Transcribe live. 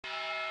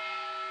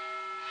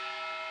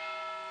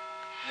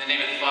In the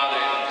name of the Father,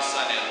 and of the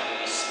Son, and of the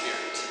Holy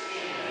Spirit.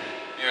 Amen.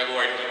 May our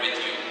Lord be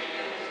with you.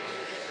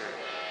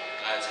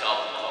 God's help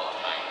and call to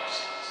mind your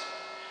sins.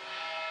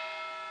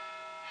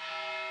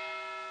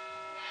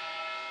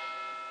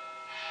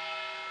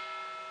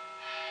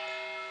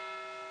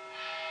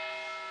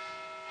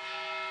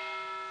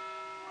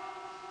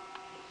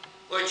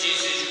 Lord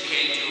Jesus, you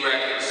came to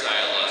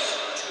reconcile us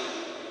to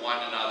one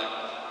another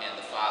and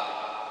the Father.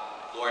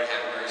 Lord,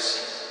 have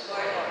mercy.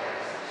 Lord, have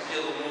mercy.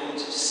 Heal the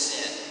wounds of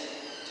sin,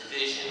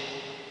 division.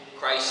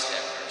 Christ,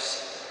 have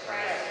mercy.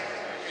 Christ, have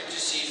mercy.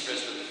 Intercede for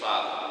us with the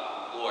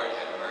Father. Lord,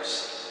 have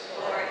mercy.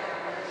 Lord,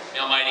 have mercy. May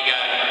Almighty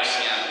God have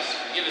mercy on us,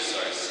 forgive us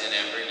our sin,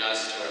 and bring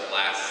us to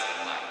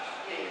everlasting life.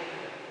 Amen.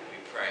 We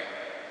pray.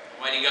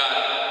 Almighty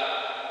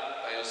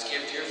God, by this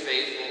gift of your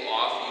faith, will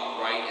offer you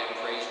right and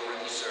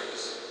praiseworthy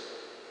service.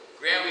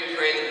 Grant, we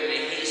pray, that we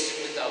may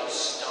hasten without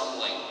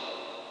stumbling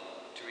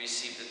to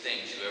receive the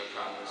things you have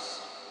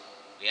promised.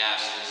 We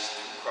ask this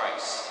through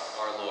Christ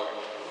our Lord.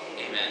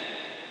 Amen.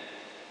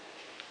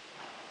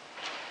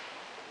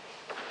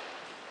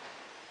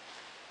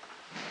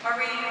 A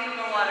reading from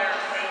the letter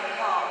of St.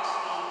 Paul to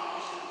the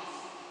Ephesians.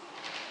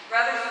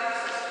 Brothers and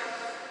sisters,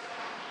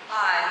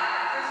 I,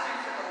 a prisoner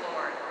for the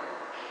Lord,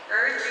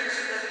 urge you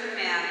to live in a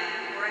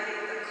manner worthy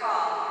of the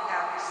call you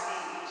have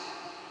received,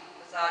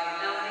 with all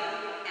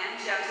humility and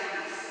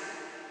gentleness,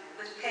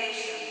 with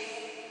patience,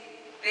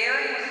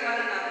 bearing with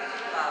one another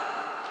through love,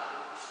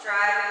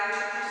 striving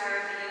to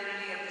preserve the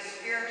unity of the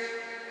Spirit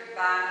and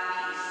bond of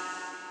peace,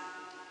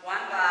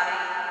 one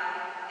body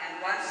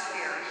and one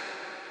Spirit,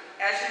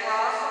 as you are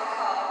also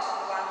called to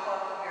the one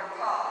hope of your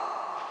call,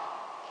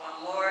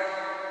 one Lord,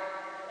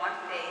 one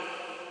faith,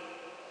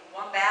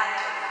 one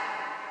baptism,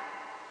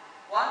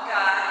 one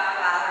God and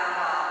Father of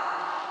all,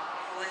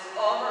 who is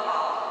over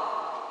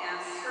all and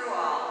through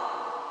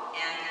all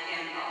and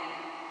in all.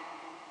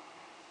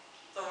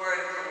 The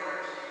word of the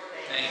Lord.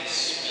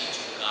 Thanks be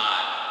to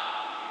God.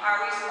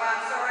 Our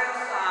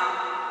responsorial psalm,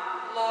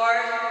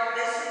 Lord,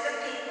 this is the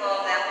people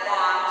that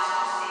longs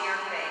to see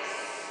your face.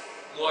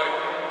 Lord,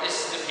 this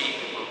is the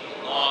people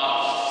who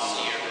long to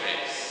see your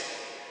face.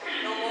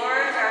 The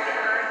Lord's are the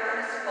earth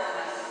and its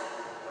fullness,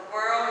 the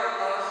world and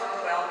those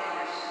who dwell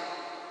in it.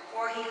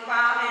 For he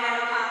founded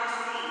it upon the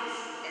seas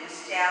and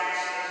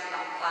established it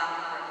upon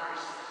the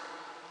rivers.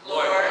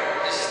 Lord,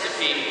 this is the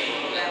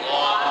people that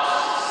long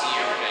to see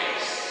your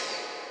face.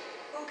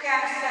 Who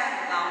can ascend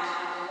the mountain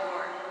of the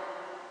Lord,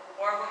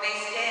 or who may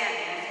stand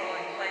in his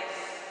holy place?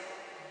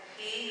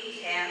 He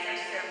whose hands are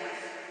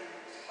sinless,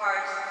 whose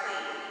heart is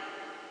clean,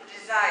 who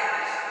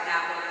desires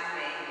not what is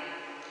vain.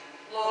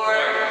 Lord,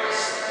 this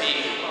is the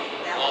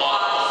people that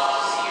long to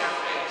see your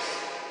face.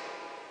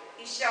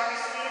 He shall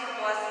receive a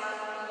blessing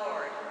from the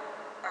Lord,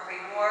 a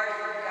reward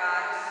from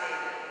God his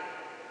Savior.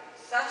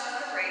 Such is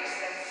the race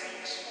that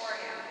seeks for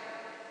him,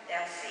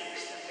 that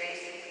seeks the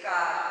face of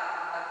God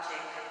of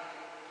Jacob.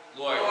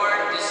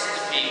 Lord, this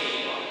is the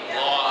people that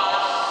long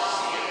to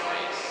see your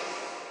face.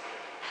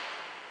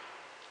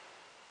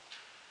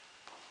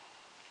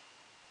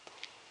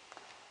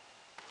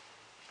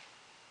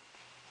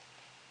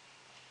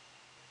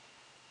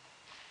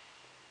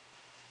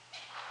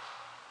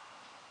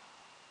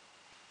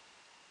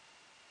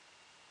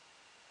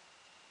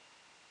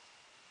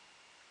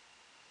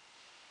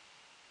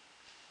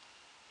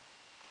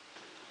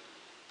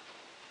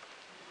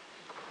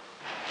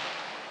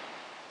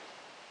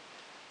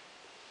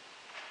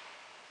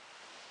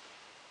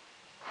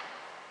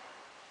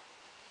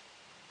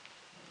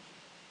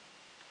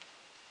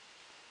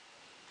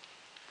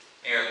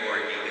 May our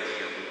Lord be with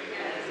you.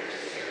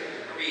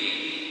 A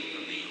reading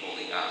from the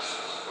Holy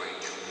Gospel according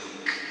to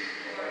Luke.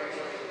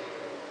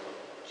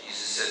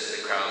 Jesus says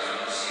to the crowds, when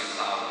you see a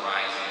cloud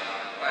rising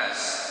in the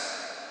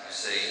west, you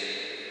say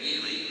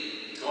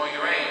immediately, it's going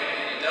to rain,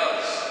 and it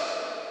does.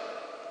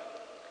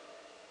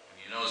 When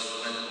you notice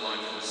the wind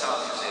blowing from the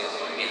south, you say it's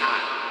going to be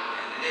hot,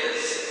 and it is.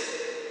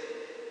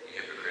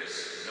 You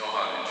hypocrites, you know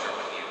how to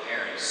interpret the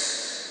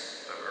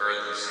appearance of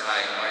earth and sky.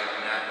 Why do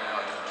you not know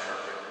how to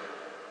interpret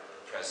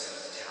the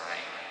present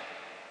time?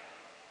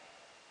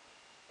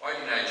 Why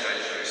do you not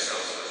judge for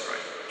yourselves what's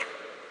right?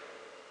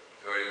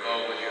 If you were to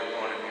go with your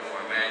opponent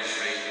before a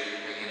magistrate,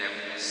 you can never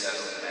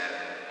settle the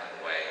matter on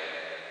the way.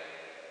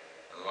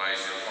 Otherwise,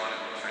 your opponent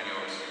will turn you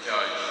over to the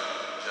judge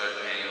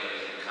hand you over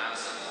to the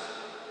constable.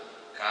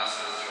 The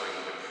constable will throw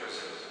you into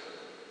prison.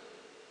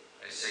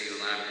 I say you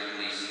will not be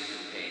released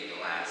until you pay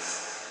the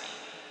last penny.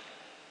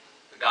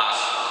 The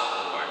Gospel of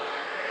the Lord.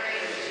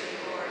 Praise to you,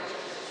 Lord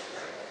Jesus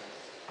Christ.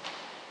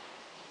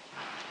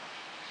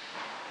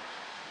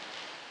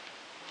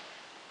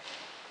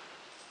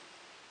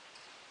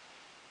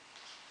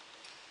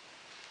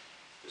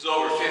 It was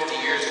over 50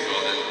 years ago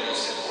that the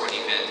most important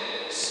event,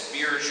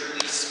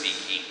 spiritually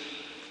speaking,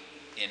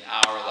 in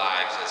our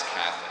lives as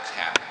Catholics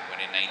happened, when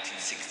in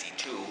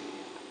 1962,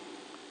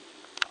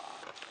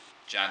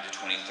 John the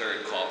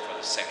 23rd called for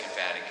the Second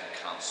Vatican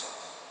Council.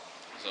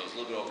 So it was a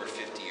little bit over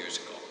 50 years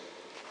ago.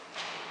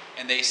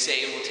 And they say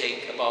it will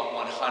take about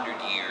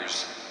 100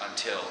 years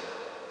until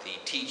the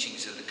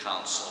teachings of the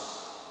council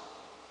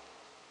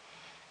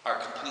are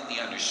completely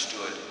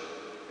understood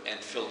and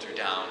filter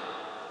down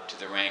to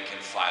the rank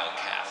and file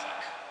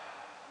Catholic.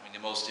 I mean, the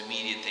most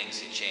immediate things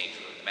that change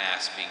were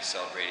Mass being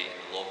celebrated in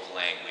the local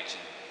language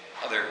and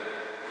other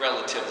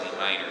relatively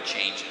minor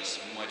changes.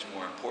 Much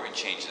more important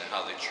changes in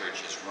how the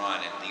church is run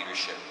and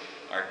leadership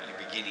are you're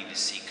beginning to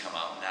see come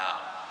out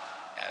now,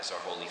 as our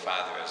Holy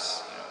Father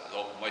is,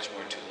 much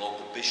more to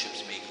local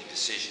bishops making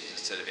decisions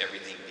instead of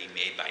everything being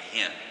made by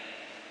him.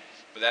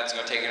 But that's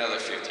going to take another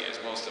 50 years.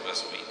 Most of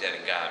us will be dead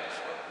and gone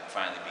before we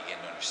finally begin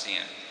to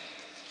understand.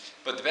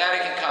 But the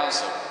Vatican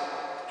Council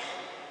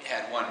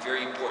had one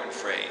very important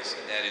phrase,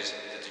 and that is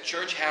that the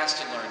church has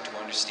to learn to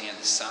understand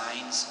the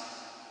signs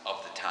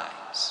of the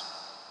times.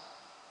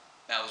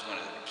 That was one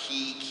of the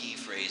key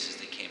phrases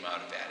that came out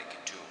of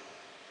Vatican II.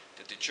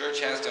 That the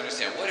church has to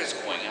understand what is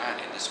going on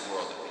in this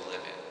world that we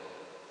live in.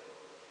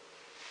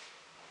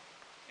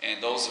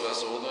 And those of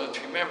us old enough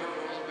to remember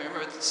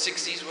the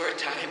 60s were a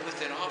time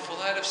with an awful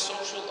lot of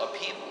social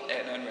upheaval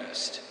and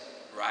unrest.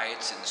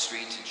 Riots in the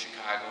streets in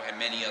Chicago and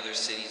many other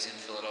cities in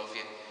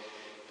Philadelphia,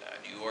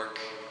 New York,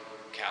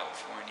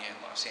 California,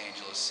 Los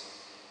Angeles.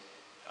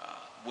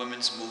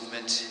 Women's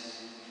movement,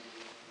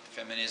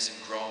 feminism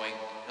growing.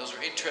 Those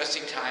were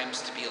interesting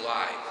times to be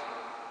alive.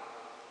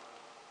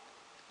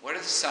 What are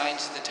the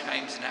signs of the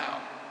times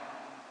now?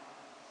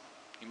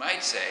 You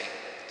might say,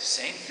 the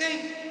same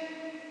thing.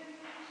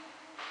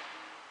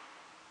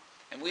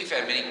 And we've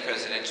had many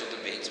presidential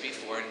debates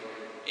before,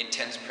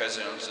 intense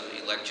presidential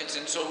elections,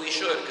 and so we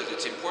should, because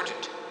it's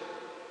important.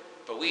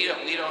 But we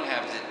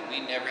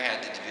never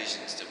had the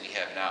divisions that we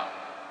have now.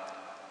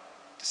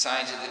 The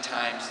signs of the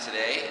times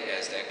today,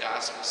 as that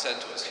gospel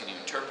said to us, can you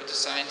interpret the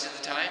signs of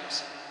the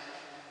times?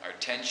 Our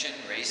tension,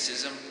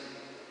 racism,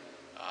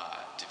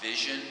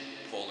 division,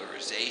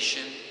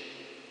 polarization,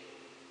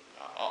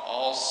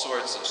 all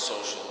sorts of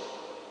social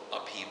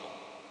upheaval.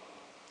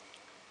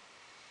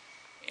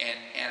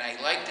 And I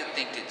like to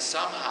think that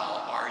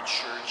somehow our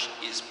church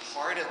is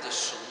part of the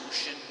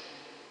solution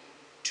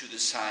to the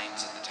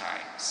signs of the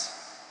times.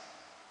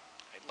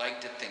 I'd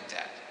like to think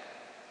that.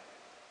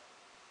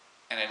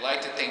 And I'd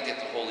like to think that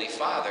the Holy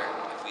Father,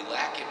 if we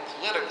lack it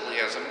politically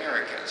as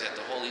Americans, that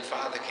the Holy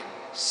Father can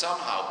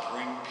somehow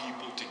bring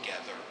people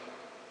together.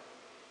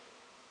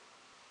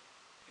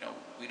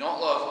 We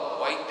don't love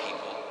white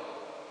people.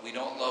 We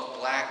don't love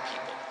black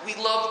people. We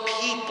love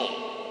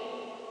people.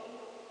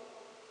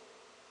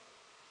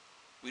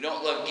 We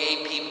don't love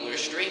gay people or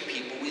straight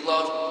people. We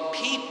love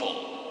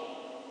people.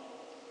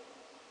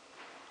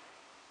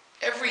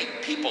 Every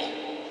people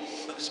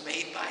was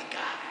made by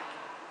God.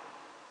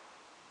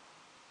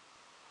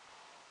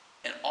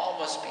 And all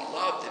must be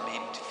loved and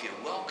made to feel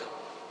welcome.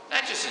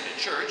 Not just in the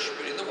church,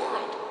 but in the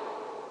world.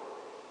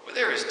 Where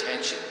there is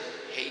tension,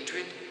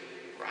 hatred,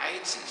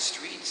 riots in the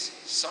streets,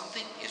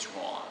 something is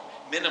wrong.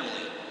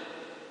 Minimally,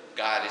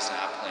 God is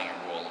not playing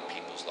a role in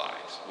people's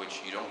lives,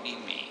 which you don't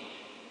need me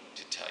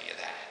to tell you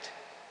that.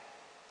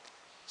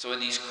 So in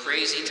these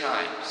crazy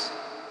times,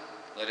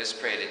 let us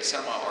pray that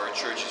somehow our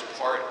church is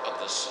part of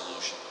the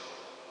solution.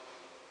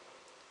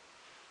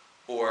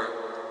 Or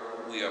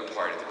we are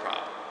part of the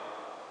problem.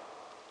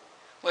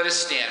 Let us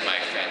stand, my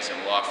friends, and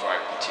we'll offer our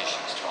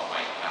petitions to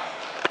Almighty God.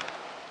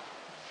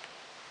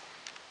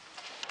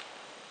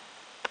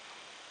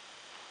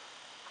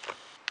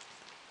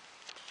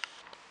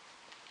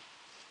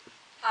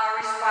 Our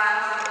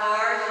response,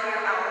 Lord, hear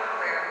our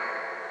prayer,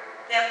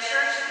 that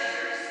church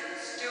leaders,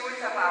 stewards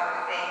of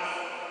our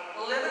faith,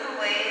 will live in a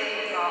way that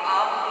will draw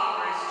all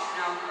believers to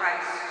know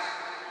Christ.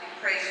 We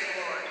praise you,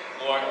 Lord.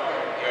 Lord,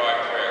 hear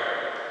our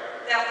prayer.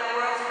 That the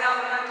world's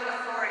government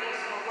authorities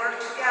will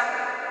work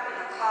together in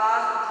the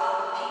cause of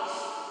global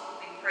peace.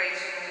 We praise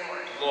you,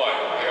 Lord. Lord,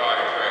 hear our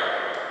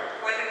prayer.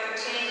 For the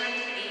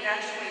containment and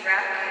eventual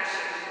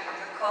eradication of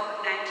the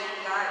COVID-19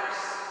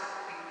 virus.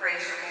 We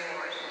praise you,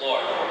 Lord.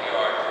 Lord, hear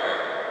our prayer.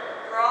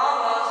 For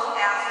all those who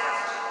ask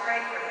us to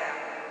pray for them,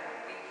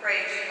 we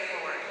praise you,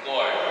 Lord.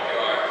 Lord, hear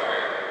our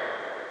prayer.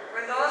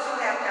 For those who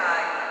have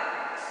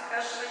died,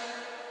 especially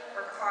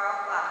for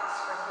Carl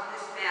Fox, for whom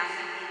this Mass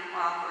is being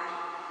offered,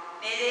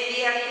 may they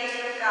be at peace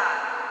with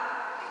God.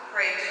 We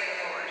praise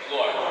you, Lord.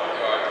 Lord,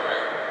 hear our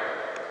prayer.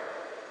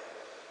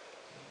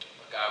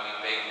 God, we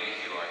beg you to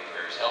hear our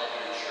prayers. Help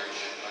your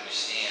church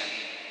understand,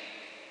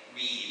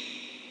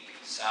 read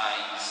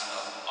signs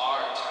of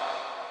our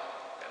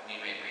time, that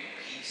we may bring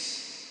peace,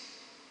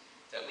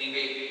 that we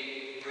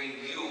may bring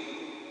you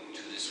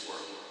to this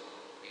world.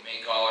 We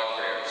make all our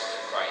prayers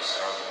through Christ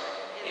our Lord.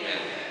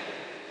 Amen.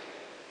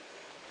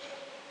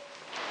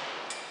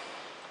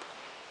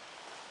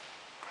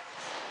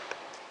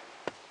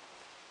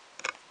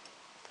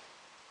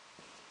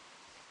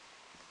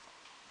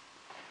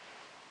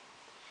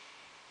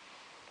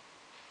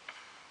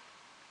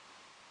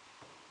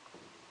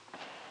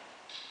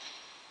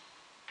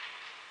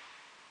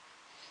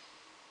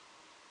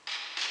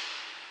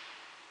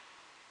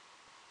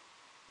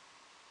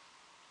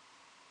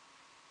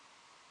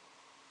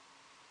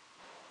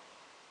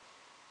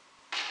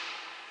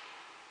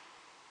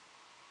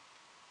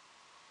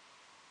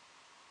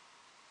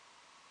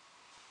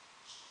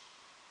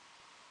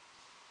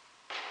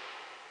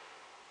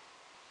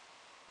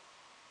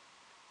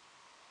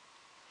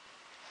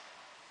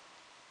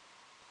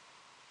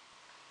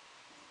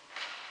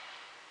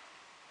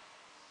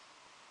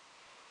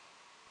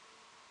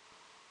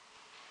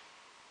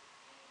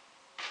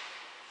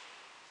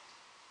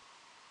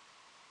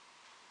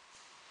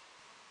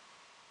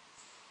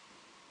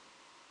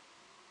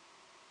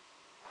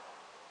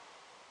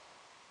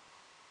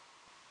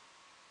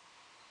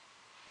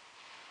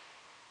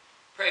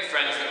 Pray,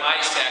 friends, that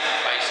my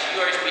sacrifice and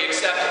yours be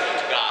acceptable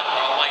to God,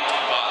 our Almighty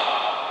Father.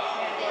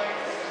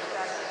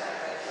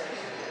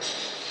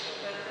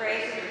 For the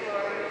praise and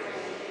glory of His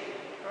name,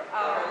 for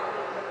our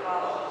good and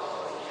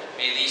all.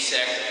 May these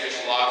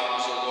sacrificial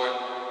offerings, O Lord,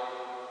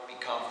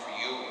 become for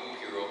you a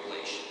pure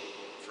oblation.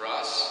 For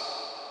us,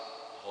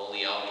 a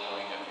holy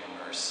outpouring of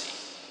your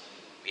mercy.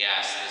 We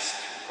ask this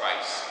through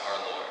Christ our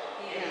Lord.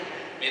 Amen.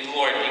 May the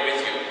Lord be with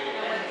you.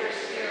 And with your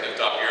spirit.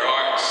 Lift up your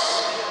hearts.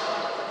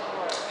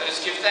 Let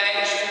us give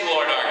thanks to the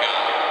Lord our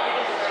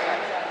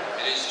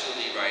God. It is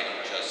truly right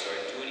and just, our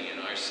duty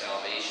and our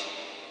salvation,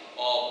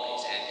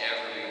 always and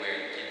everywhere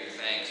to give you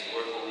thanks,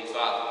 Lord, Holy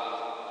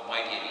Father,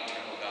 Almighty and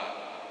eternal God.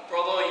 For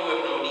although you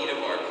have no need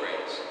of our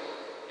praise,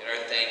 yet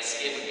our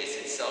thanksgiving is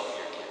itself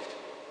your gift.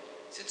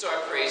 Since our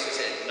praises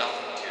add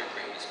nothing to your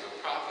greatness, but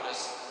profit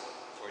us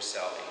for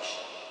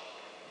salvation.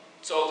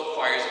 So the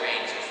choirs of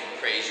angels will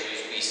praise you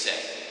as we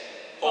say,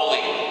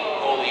 Holy,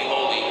 holy,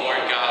 holy,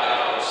 Lord God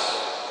of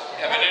hosts.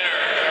 Heaven and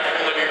earth are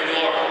full of your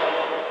glory.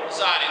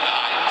 Hosanna in the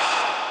highest.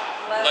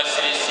 Blessed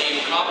is he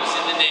who comes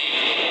in the name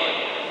of the Lord.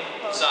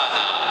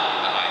 Hosanna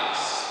in the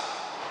highest.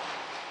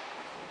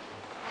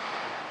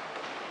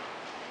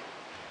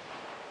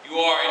 You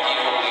are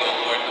indeed holy, O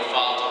Lord, the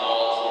fount of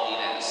all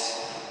holiness.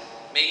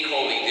 Make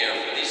holy,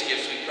 therefore, these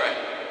gifts, we pray,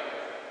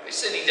 by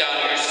sending down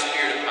your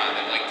Spirit upon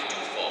them like the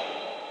dewfall,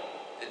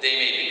 that they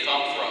may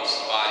become for us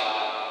the body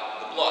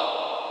and the blood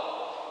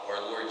of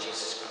our Lord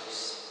Jesus Christ.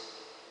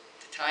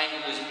 At the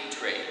time he was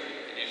betrayed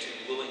and entered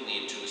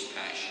willingly into his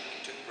passion,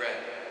 he took bread.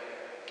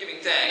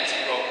 Giving thanks,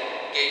 he broke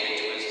it, gave it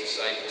to his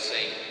disciples,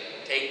 saying,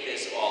 Take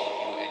this, all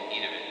of you, and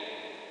eat of it.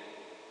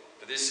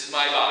 For this is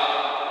my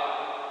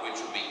body,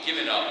 which will be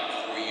given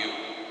up for you.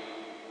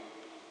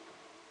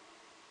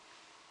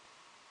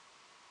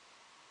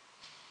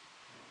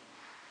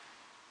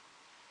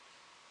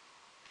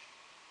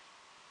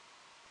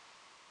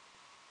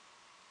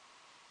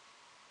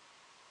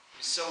 In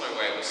a similar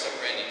way, we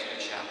separated to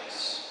the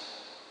chalice.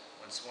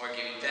 Once more,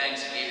 giving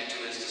thanks, he gave it to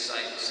his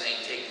disciples, saying,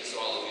 Take this,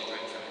 all of you,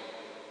 drink from it.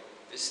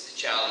 This is the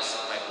chalice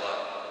of my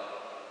blood,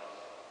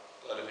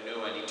 blood of a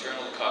new and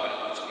eternal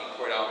covenant, which will be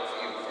poured out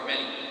for you, for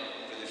many,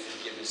 for the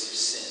forgiveness of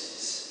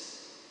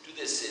sins. Do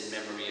this in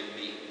memory of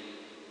me.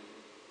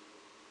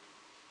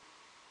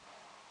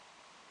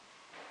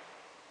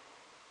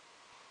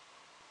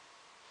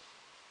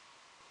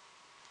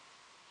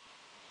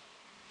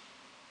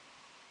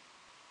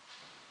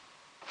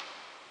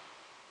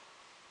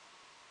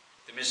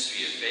 The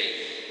mystery of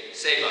faith.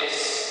 Save us,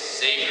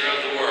 Savior of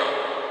the world,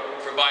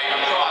 for by your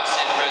cross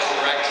and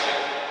resurrection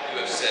you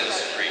have set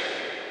us free.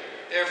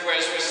 Therefore,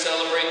 as we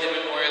celebrate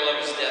the memorial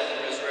of his death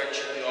and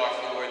resurrection, we offer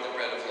you, Lord, the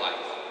bread of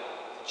life,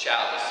 the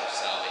chalice of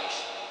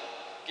salvation,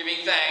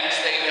 giving thanks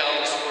that you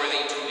held us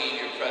worthy to be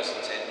in your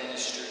presence and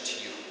minister to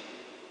you.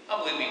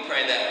 Humbly we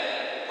pray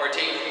that,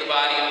 partaking of the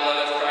body and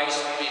blood of Christ,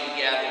 we may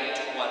be gathered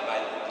into one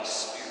by the Holy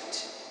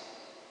Spirit.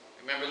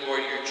 Remember,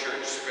 Lord, your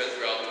church spread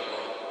throughout the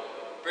world.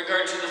 Bring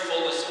her to the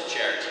fullness of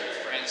charity with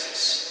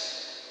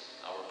Francis,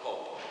 our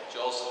Pope,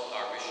 Joseph,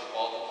 our Bishop,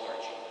 all the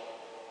clergy.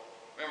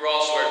 Remember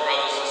also our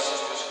brothers and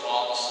sisters who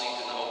fall asleep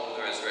in the hope of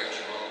the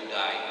resurrection, all who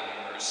died in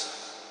your mercy.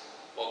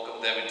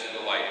 Welcome them into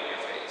the light of your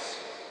face.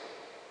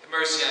 Have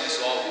mercy on us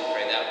all, we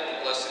pray, that with the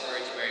Blessed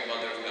Virgin Mary,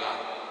 Mother of God,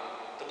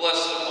 the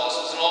blessed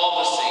apostles, and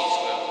all the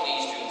saints who have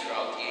pleased you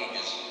throughout the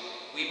ages,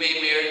 we may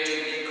merit to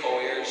be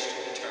co-heirs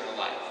to eternal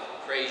life, and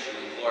praise you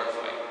and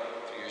glorify you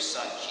through your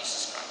Son,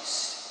 Jesus Christ.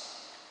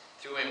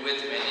 Through and with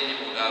him and in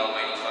him, O God,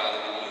 Almighty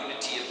Father, in the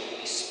unity of the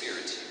Holy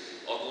Spirit,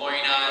 all glory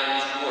and honor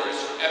is yours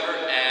forever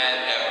and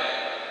ever.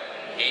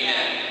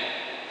 Amen.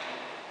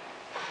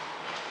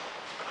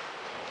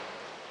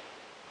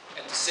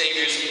 At the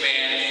Savior's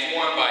command,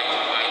 formed by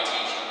divine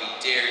teaching, we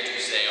dare to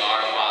say, Our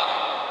Father,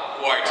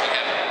 who art in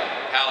heaven,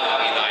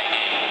 hallowed be thy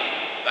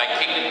name. Thy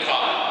kingdom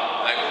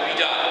come, thy will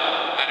be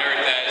done, on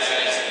earth as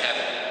it is in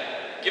heaven.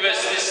 Give us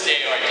this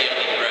day our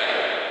daily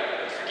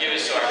bread, and forgive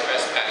us our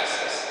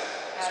trespasses,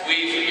 as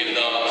we forgive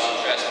those who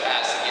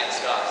trespass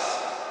against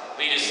us.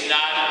 Lead us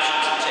not into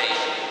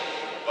temptation,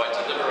 but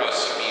deliver us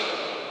from evil.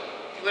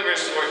 Deliver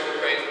us, Lord,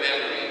 we pray, from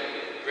every evil.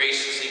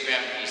 Graciously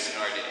grant peace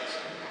in our days,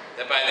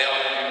 that by the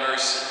help of your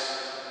mercy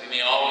we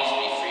may always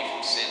be free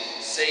from sin,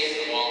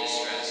 safe from all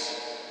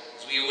distress,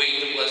 as we await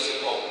the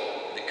blessed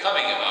hope and the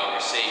coming of our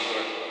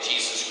Savior,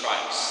 Jesus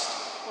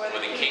Christ.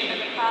 For the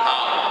kingdom,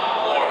 power,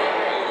 and glory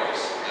are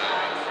yours, now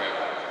and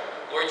forever.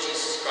 Lord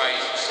Jesus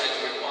Christ, you said to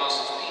your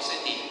apostles, Peace I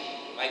leave,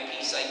 my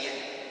peace I give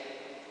you.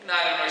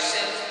 Not on our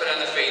sins, but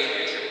on the faith of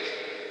your church.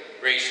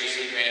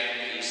 Graciously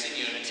grant peace and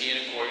unity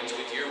in accordance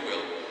with your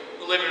will,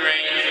 who live and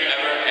reign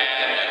forever and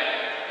ever.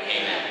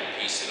 Amen.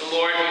 Peace of the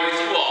Lord be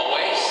with you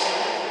always.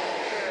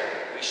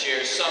 We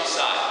share some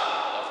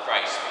sign of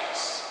Christ's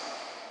peace.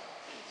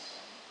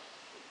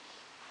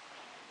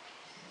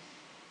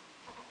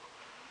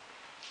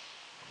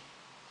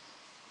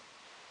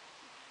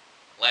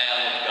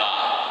 Lamb of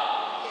God,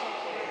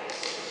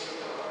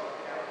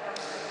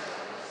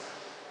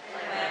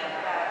 Lamb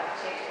of God,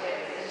 take away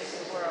the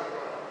sins of the world,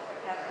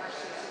 have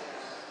mercy on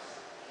us.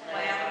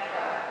 Lamb of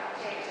God,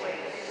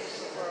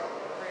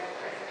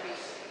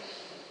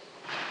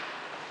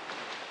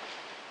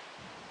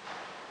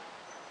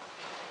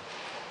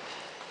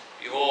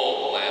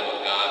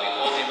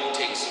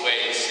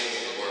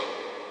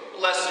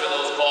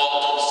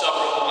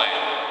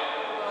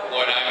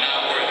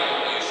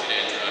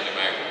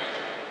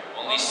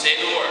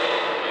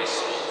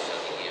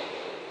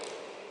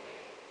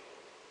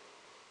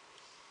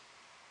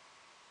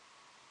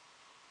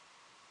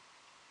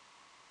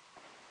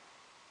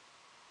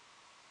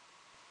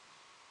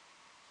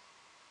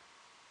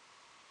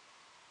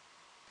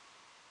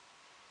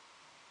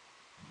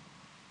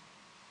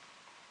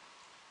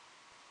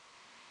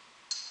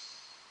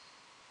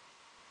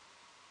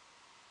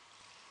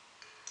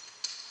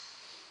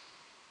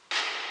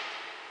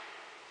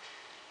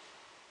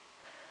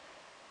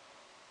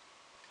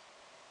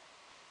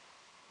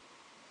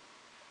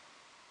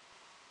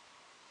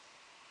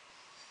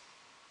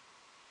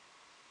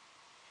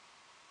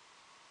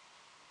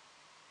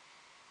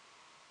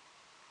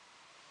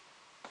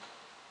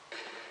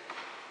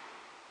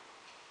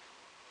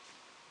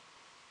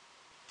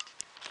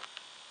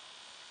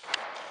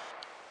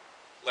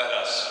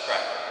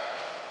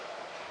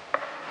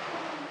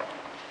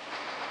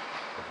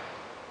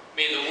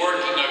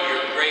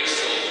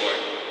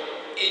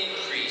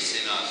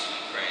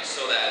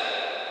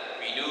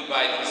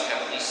 by these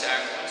heavenly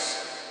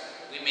sacraments,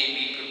 we may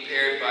be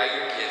prepared by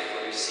your gift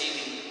for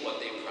receiving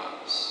what they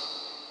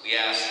promise. We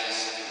ask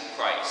this through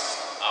Christ,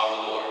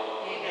 our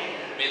Lord.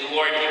 Amen. May the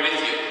Lord be with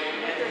you.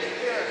 And with your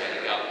spirit.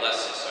 And God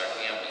bless us, our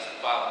families,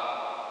 the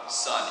Father, the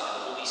Son, and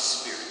the Holy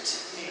Spirit.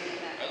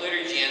 Amen. Our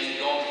liturgy ends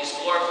with going, please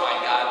glorify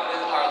God.